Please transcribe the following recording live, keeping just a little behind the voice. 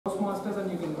Toastmasters,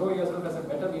 and you can grow yourself as a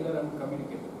better leader and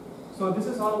communicator. So this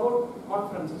is all about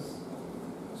conferences.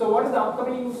 So what is the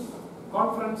upcoming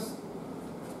conference?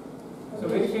 So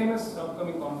very famous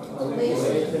upcoming conference.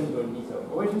 Ovation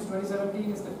 2017. Ovations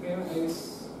 2017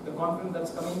 is the conference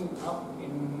that's coming up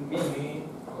in May.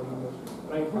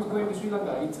 Right, who's going to Sri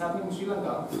Lanka? It's happening in Sri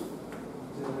Lanka.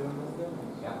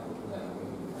 Yeah.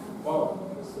 Wow.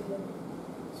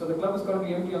 So the club is going to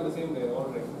be empty on the same day,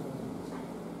 alright.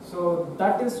 So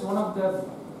that is one of the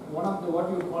what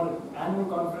you would call it, annual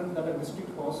conference that a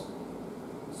district hosts.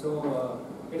 So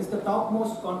it is the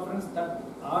topmost conference that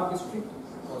our district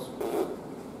hosts.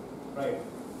 Right,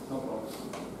 no problem.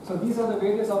 So these are the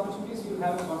various opportunities you will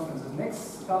have in conferences.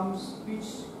 Next comes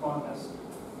speech contest.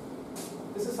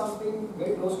 This is something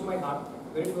very close to my heart,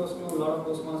 very close to a lot of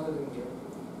Toastmasters in here.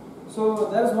 So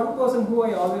there is one person who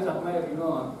I always admire,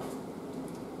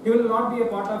 he will not be a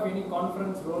part of any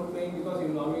conference role playing because he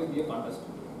will always be a contestant.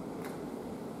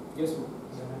 Guess who?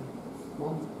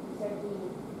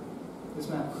 This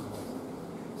man.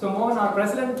 So Mohan, our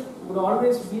president, would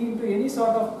always be into any sort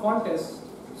of contest.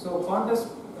 So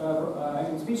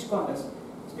speech contest.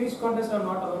 Speech contests are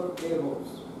not allowed to play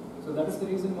roles. So that is the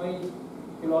reason why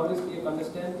he will always be a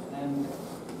contestant, and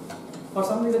for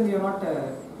some reason we are not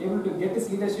able to get his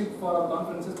leadership for our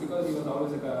conferences because he was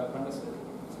always a contestant.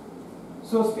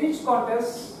 So speech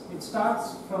contest, it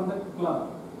starts from the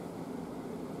club.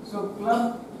 So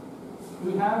club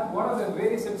will have, what are the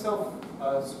various sets of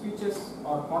speeches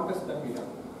or contests that we have?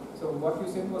 So what you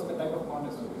said was the type of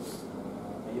contest it is.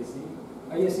 ISC.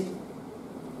 ISC.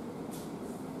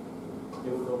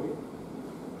 Table topic.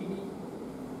 TD.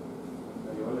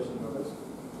 Evaluation contest.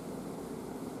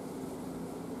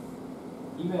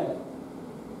 Eval.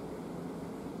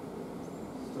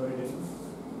 Storytelling.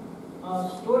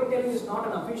 Storytelling is not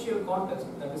an official contest.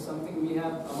 That is something we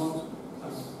have amongst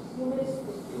us. Humorous.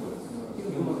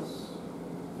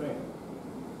 Right.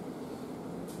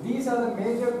 These are the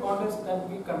major contests that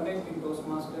we conduct in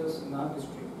Toastmasters in our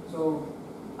district. So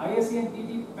ISC and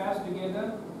TT pass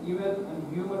together, Eval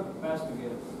and humor pass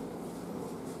together.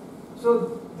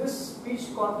 So this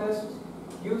speech contest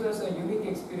gives us a unique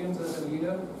experience as a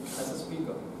leader, as a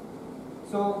speaker.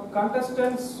 So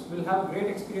contestants will have great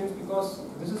experience because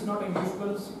this is not a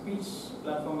usual speech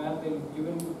platform where they'll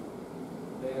given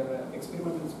their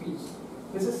experimental speech.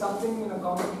 This is something in a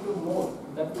competitive mode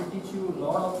that will teach you a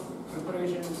lot of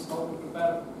preparations, how to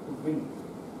prepare to win.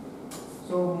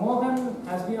 So Mohan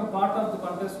has been a part of the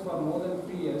contest for more than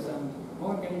 3 years, and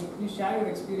Mohan, can you please share your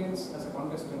experience as a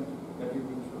contestant that you've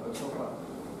been through so far?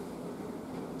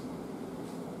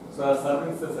 So as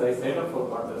Sarvin says, I signed up for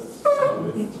contests.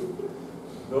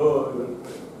 Though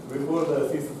before the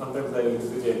season, sometimes I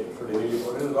hesitate to really,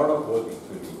 but there is a lot of work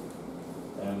actually,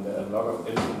 and a lot of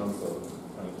tension also,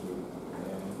 frankly.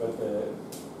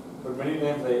 But many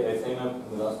times I sign up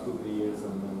in the last 2-3 years,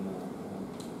 and then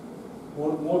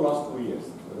more last 2 years.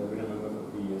 But I've been a member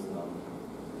for 3 years now.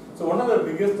 So one of the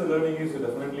biggest learning is to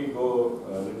definitely go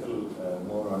a little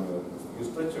more on you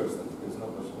stretch yourself. There's no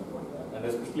question about that. And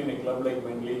especially in a club like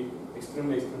Mendeley,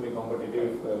 extremely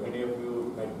competitive. Many of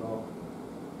you might know.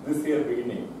 This year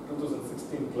beginning,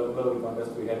 2016 club level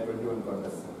contest, we had 21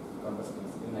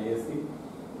 contestants in ISC,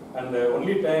 and the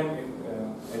only time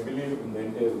I believe in the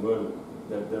entire world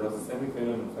that there was a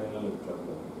semi-final and final at club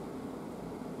level.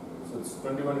 So it's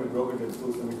 21, we broke it into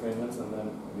 2 semi-finals, and then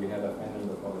we had a final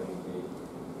the following day.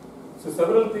 So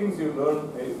several things you learn.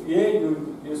 A,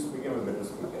 you just became a better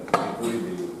speaker. I truly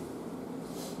believe.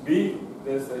 B,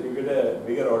 you get a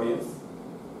bigger audience,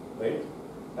 right?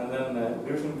 And then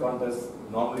division contest,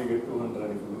 normally you get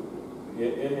 200.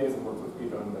 Area is about 50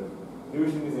 to 100.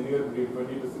 Division is anywhere between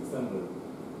 20 to 600.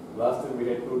 Last year we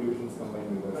had 2 divisions combined,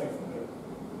 we got 600.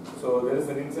 So there is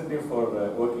an incentive for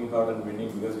working hard and winning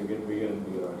because you get bigger and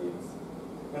bigger audience.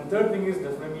 And third thing is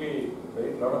definitely,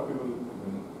 right, a lot of people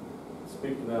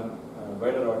speak to them,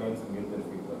 wider audience, and get their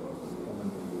feedback also. They come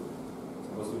and tell you.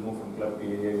 Suppose you move from club to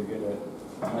area, you get a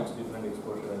much different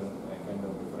exposure and kind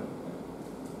of different.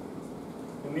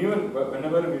 And even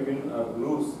whenever we win or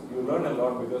lose, you learn a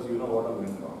lot because you know what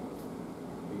went wrong.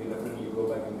 We can definitely go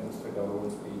back and construct our own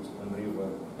speech and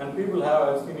rework. And people have,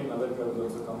 I've seen in other clubs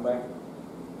also come back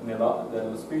and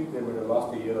they'll speak they might have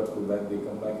lost a year or 2 back, they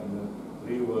come back and then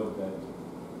rework that.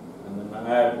 And then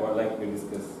add what, like we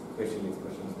discuss, facial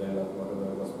expressions, dialogue,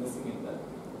 whatever was missing in that,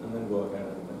 and then go ahead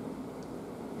and then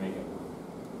make it.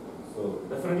 So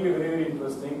definitely very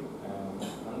interesting,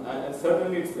 and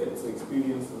certainly it's an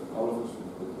experience all of us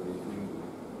should go through.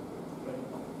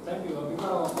 Thank you.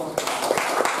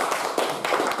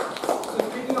 So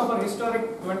speaking of our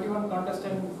historic 21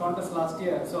 contest last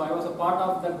year, so I was a part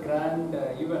of that grand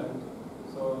event.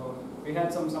 So we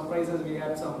had some surprises, we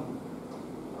had some,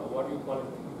 what do you call it,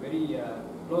 very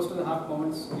close to the heart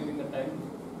moments during the time.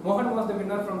 Mohan was the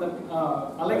winner from the,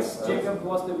 Alex Jacob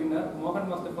was the winner, Mohan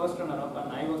was the first runner-up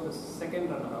and I was the second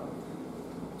runner-up.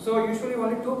 So usually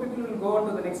only 2 people will go on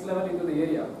to the next level into the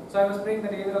area. So I was praying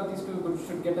that either of these 2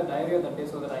 should get a diarrhea that day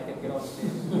so that I can get on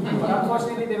stage. But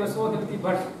unfortunately they were so healthy,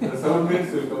 but... The 7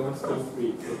 minutes will come and still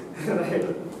speak.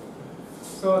 Right.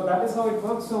 So that is how it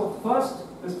works. So first,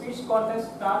 the speech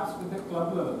contest starts with the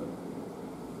club level.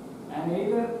 And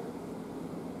either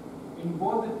in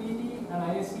both the TT and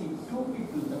ISC, 2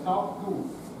 people, the top 2.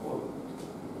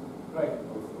 Right.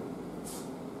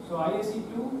 So ISC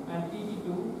 2 and TT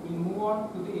 2 will move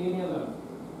on to the area level.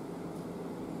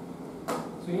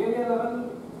 So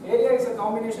area is a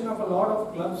combination of a lot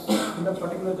of clubs in the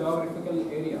particular geographical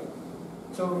area.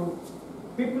 So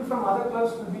people from other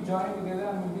clubs will be joining together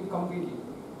and will be competing.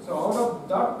 So out of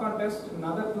that contest,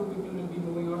 another 2 people will be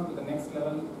moving on to the next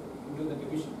level into the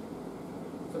division.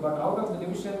 So but out of the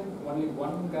division, only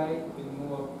 1 guy will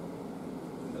move up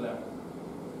in the ladder.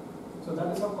 So that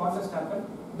is how contest happened.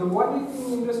 The only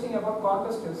thing interesting about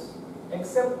contest is,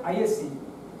 except ISC,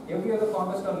 every other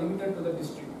contest are limited to the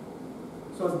district.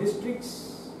 So district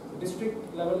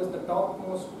level is the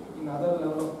topmost in other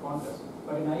level of contest.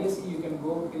 But in ISC you can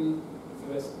go till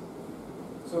US.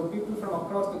 So people from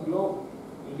across the globe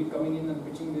will be coming in and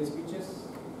pitching their speeches,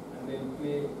 and they will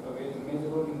play a very major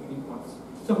role in winning contests.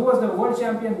 So who was the world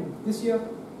champion this year?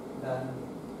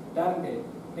 Darren Day.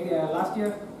 Last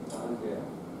year?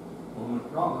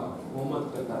 Wrong.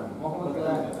 Mohammad Katan. Mohammad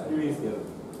Katan. Previous year.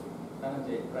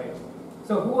 Right.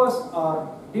 So who was our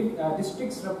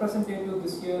district's representative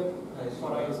this year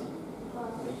for ISC?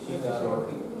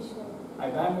 I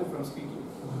banned you from speaking.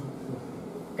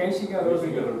 Kaishika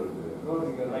Rodriguez.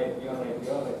 Right, you're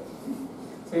right.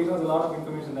 So it was a lot of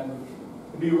information then.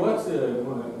 Do you watch the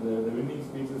winning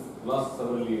speeches last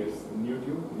several years in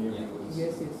YouTube?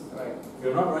 Yes. Right. If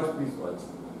you have not watched, please watch.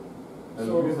 I'll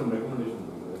give you some recommendations.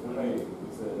 Right.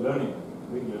 It's a learning,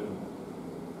 big learning.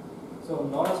 So a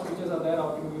lot of speeches are there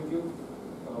out on YouTube.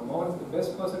 Mohan is the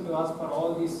best person to ask for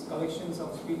all these collections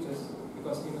of speeches,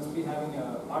 because he must be having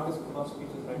an artist full of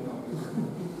speeches right now.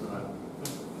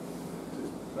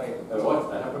 Right. I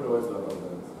happen to watch a lot of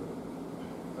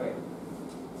that. Right.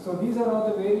 So these are all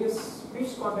the various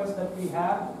speech contests that we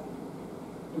have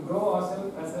to grow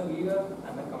ourselves as a leader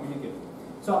and a communicator.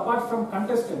 So apart from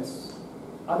contestants,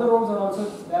 other roles are also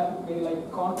there to play,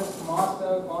 like contest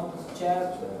master, contest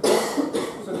chair.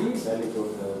 So these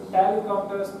tally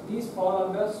counters, these fall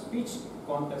under speech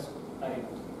contest arena.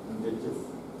 And judges.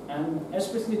 And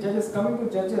especially judges. Coming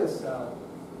to judges,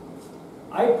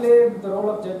 I played the role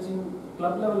of judge in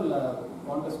club level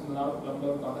contest, in a lot of club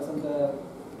level contests, and the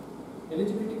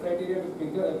eligibility criteria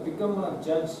to become a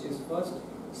judge is first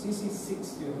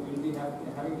CC6. You will be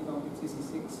having to complete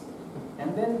CC6,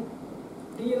 and then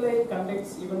TLI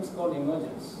conducts events called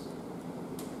emergence.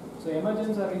 So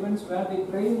emergence are events where they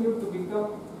train you to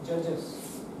become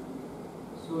judges.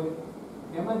 So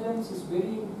emergence is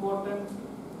very important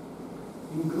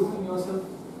in grooming yourself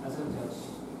as a judge.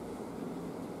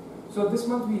 So this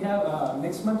month we have,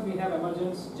 next month we have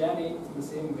emergence, Jan 8th in the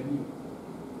same venue.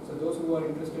 So those who are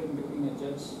interested in becoming a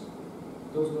judge,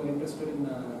 those who are interested in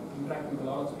interacting with a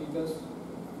lot of speakers,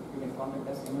 you can contact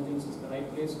us. Emergence is the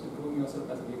right place to groom yourself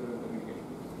as a leader in communication.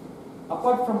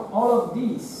 Apart from all of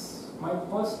these, my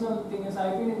personal thing is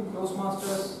I've been in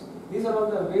Toastmasters. These are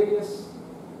all the various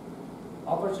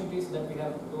opportunities that we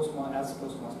have as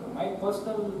Toastmaster. My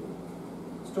personal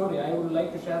story, I would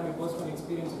like to share my personal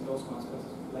experience in Toastmasters.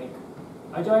 Like,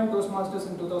 I joined Toastmasters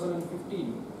in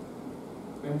 2015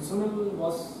 when Sunil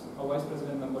was a vice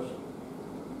president membership.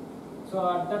 So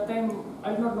at that time,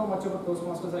 I did not know much about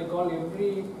Toastmasters. I called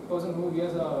every person who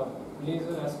wears a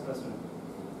blazer as president.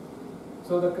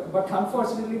 So, but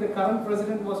unfortunately, the current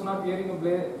president was not wearing a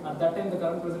blazer. At that time, the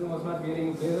current president was not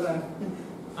wearing a blazer, and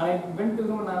I went to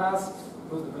him and asked,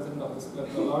 "Who's the president of this club?"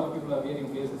 So a lot of people are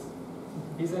wearing blazers.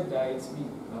 He said, "It's me."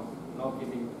 No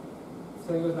kidding.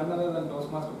 So he was none other than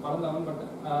Toastmaster Parandavan.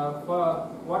 But for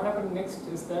what happened next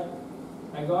is that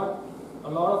I got a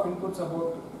lot of inputs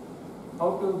about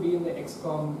how to be in the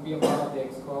XCOM, be a part of the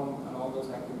XCOM, and all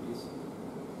those activities.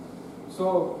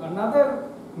 So another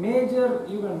major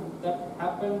event that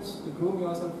happens to groom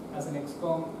yourself as an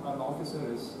XCOM or an officer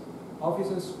is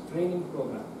officers training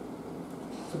program.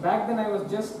 So back then I was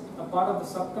just a part of the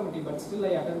subcommittee, but still I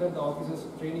attended the officers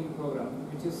training program,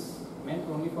 which is meant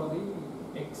only for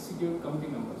the executive committee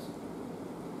members.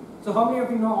 So how many of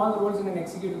you know all the roles in an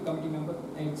executive committee member,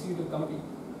 an executive committee?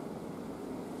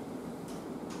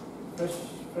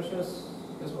 freshers,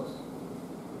 yes boss.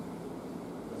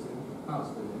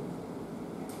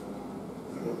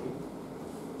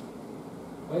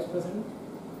 Vice President?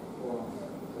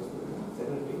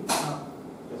 Secretary?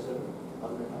 President?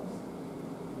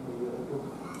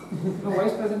 No,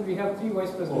 Vice President, we have 3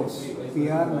 Vice Presidents.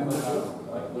 PR manager.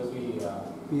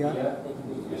 PR.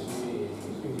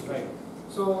 Right.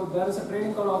 So there is a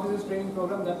training called Officers Training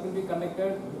Program that will be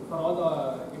conducted for all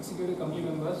the executive committee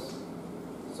members.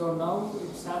 So now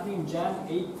it's happening Jan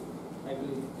 8th, I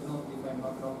believe. You know, if I'm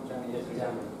not wrong, Jan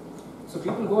 8th. So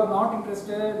people who are not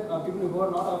interested, people who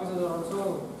are not officers are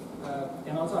also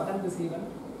can also attend this event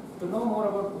to know more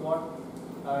about what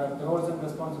the roles and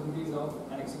responsibilities of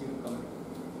an executive committee.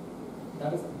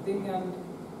 That is the thing, and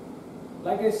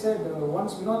like I said,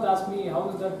 once Vinod asked me how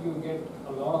is that you get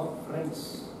a lot of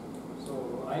friends.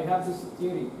 So I have this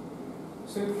theory.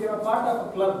 So if you are a part of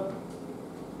a club,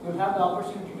 you will have the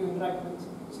opportunity to interact with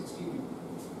 60 people.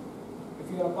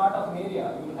 If you are a part of an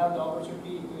area, you will have the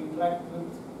opportunity to interact with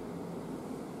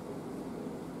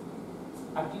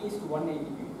at least 180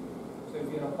 people. So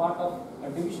if you are a part of a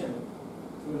division,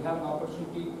 you will have an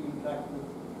opportunity to interact with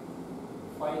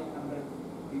 500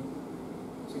 people.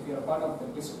 So if you are a part of the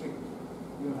district,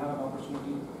 you will have an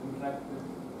opportunity to interact with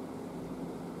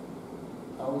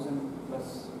 1,000+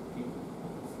 people.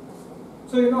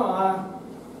 So you know,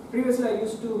 previously I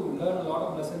used to learn a lot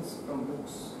of lessons from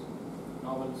books,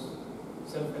 novels,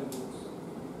 self-help books.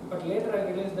 But later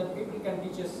I realized that people can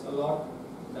teach us a lot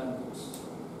than books.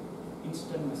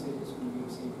 Instant messages will be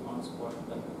received on spot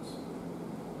than books.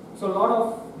 So a lot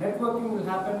of networking will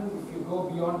happen if you go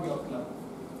beyond your club.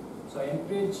 So I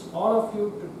encourage all of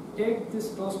you to take this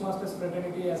Toastmasters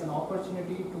fraternity as an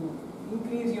opportunity to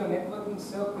increase your networking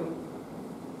circle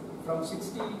from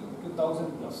 60 to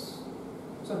 1,000+.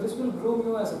 So this will groom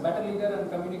you as a better leader and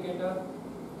communicator.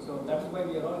 So that is why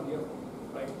we are all here,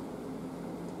 right?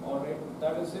 Alright,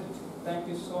 that is it. Thank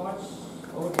you so much.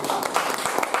 Over to you.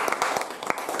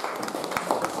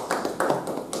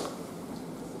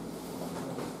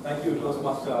 Thank you,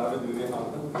 Toastmaster Arvind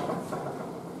Vivekanand.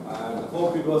 And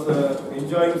hope it was an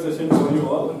enjoying session for you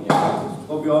all.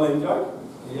 Hope you all enjoyed.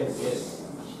 Yes.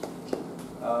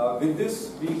 With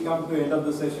this, we come to the end of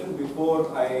the session. Before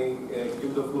I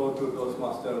give the floor to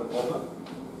Toastmaster Oman,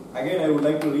 again I would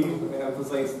like to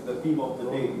re-emphasize the theme of the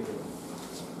day.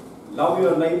 Love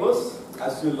your neighbors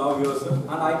as you love yourself. And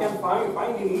I can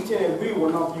find in each and every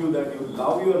one of you that you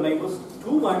love your neighbors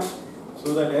too much,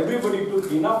 so that everybody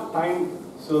took enough time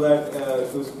so that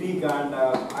to speak. And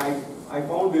I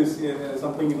found this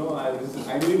something, you know,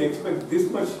 I didn't expect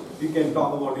this much we can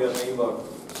talk about your neighbor.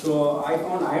 So I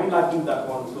found I am lacking that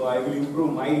one, so I will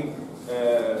improve my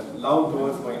love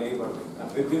towards my neighbor.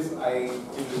 And with this, I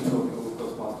give this floor to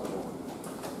Toastmaster.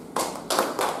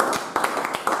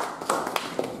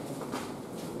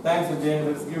 Thanks, Vijay.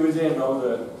 Let's give Vijay and all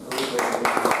the.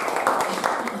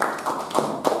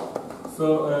 So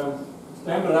it's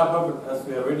time to wrap up as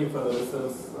we are waiting for the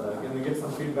results. Can we get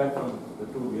some feedback from the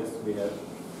 2 guests we have?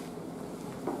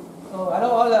 So hello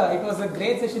all, it was a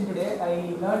great session today.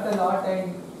 I learned a lot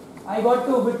and I got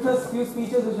to witness few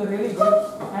speeches which were really good.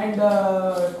 And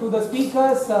to the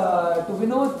speakers, to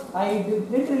Vinod, I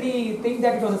didn't really think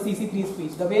that it was a CC3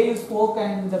 speech. The way you spoke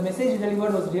and the message you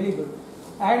delivered was really good.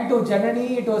 And to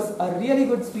Janani, it was a really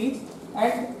good speech.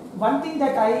 And one thing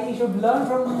that I should learn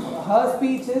from her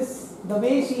speech is the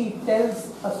way she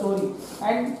tells a story.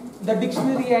 And the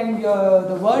dictionary and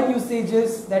the word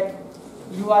usages that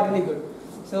you are really good.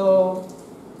 So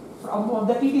from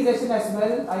the TT session as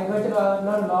well, I got to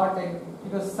learn a lot and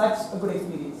it was such a good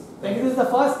experience. Like, this is the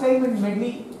first time in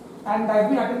Medley and I've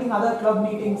been attending other club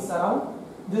meetings around.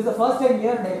 This is the first time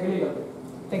here and I really loved it.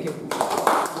 Thank you.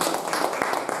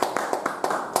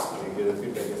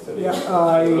 Yeah,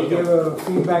 I gave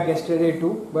feedback yesterday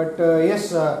too. But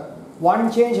yes,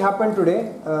 one change happened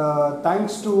today.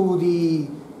 Thanks to the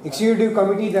executive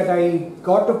committee that I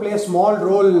got to play a small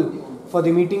role for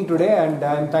the meeting today, and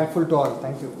I am thankful to all.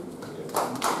 Thank you.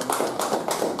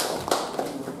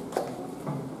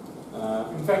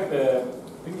 In fact,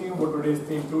 thinking about today's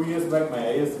theme, 2 years back my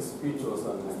ISS speech was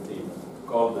on this theme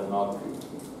called the North.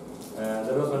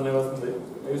 That was when I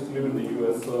used to live in the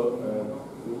US, so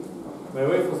my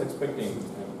wife was expecting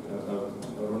our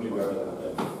only daughter at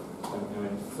that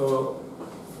time. So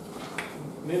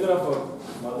neither of our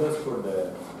mothers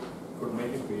could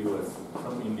make it to US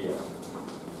from India.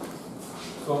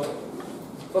 So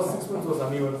first 6 months was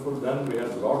uneventful. Then we had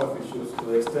a lot of issues to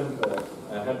the extent that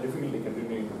I had difficulty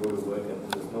continuing to go to work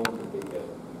and there was no one to take care.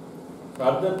 So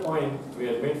at that point, we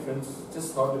had made friends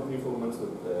just hardly 3-4 months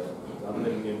with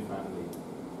another Indian family.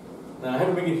 Now I had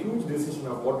to make a huge decision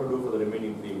of what to do for the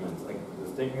remaining 3 months. Like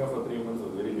just taking off for 3 months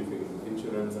was very difficult with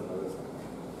insurance and other stuff.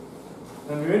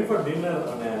 And we went for dinner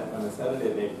on a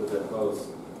Saturday night to that house,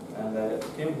 and I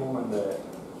came home and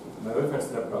my wife had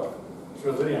slept off. She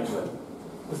was very unwell.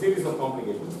 A series of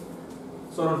complications.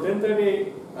 So around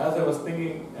 10:30, as I was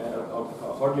thinking,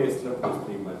 hardly I slept those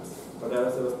 3 months. But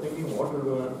as I was thinking what to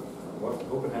do,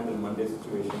 how to handle Monday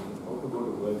situation, how to go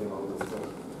to work and all this stuff.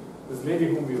 This lady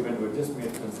whom we were just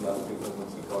made friends last week,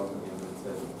 she called me and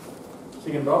said she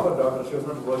can drop her daughter. She was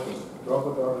not working. Drop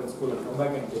her daughter in school and come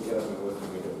back and take care of my work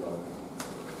immediately.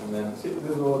 And then this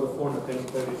is over the phone at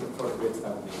 10:30 to 40 what's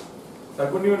happening. So I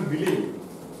couldn't even believe it.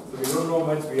 So we don't know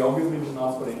much. We obviously didn't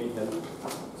ask for any help.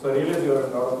 So I realized you are a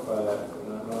lot of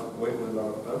going through a lot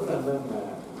of trouble, and then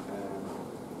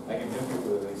I can help you to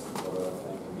the next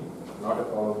time to me. Not a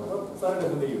problem at all. Sir,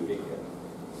 definitely you take care.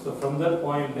 So from that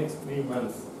point, next 3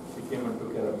 months, she came and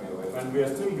took care of my wife, and we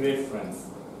are still great friends,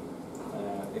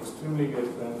 extremely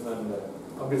great friends. And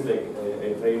obviously, I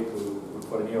try to look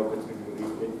for any opportunity to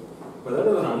reach it. But that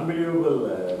was an unbelievable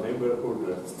neighborhood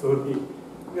story.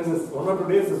 Because it's 1 or 2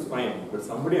 days is fine, but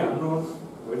somebody unknown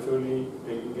virtually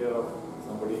taking care of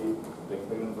somebody like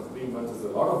pregnant for 3 months is a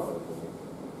lot of work.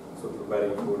 So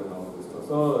preparing food and all this stuff.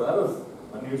 So that was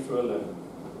unusual and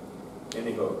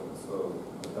anyhow. So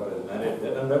I thought I'll narrate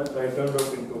that, and that I turned out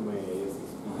into my ASC.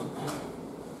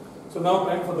 So now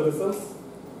time for the results.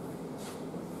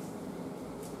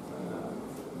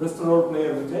 Best role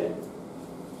player Vijay.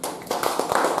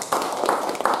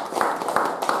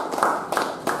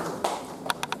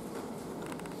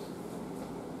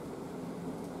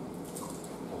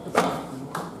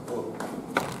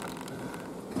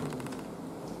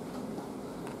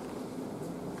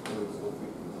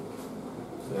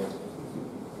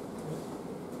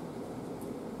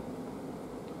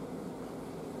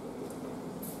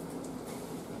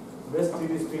 Best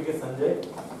TV speaker Sanjay.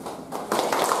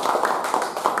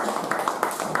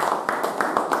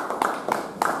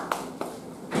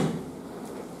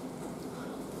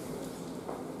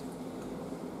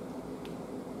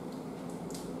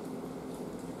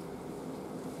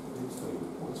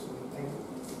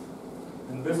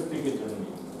 And best speaker Janani.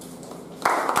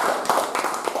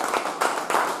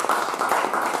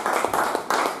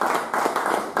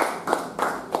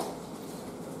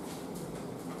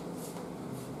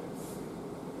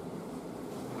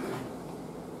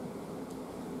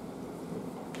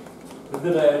 With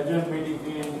that, I adjourn meeting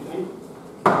 393.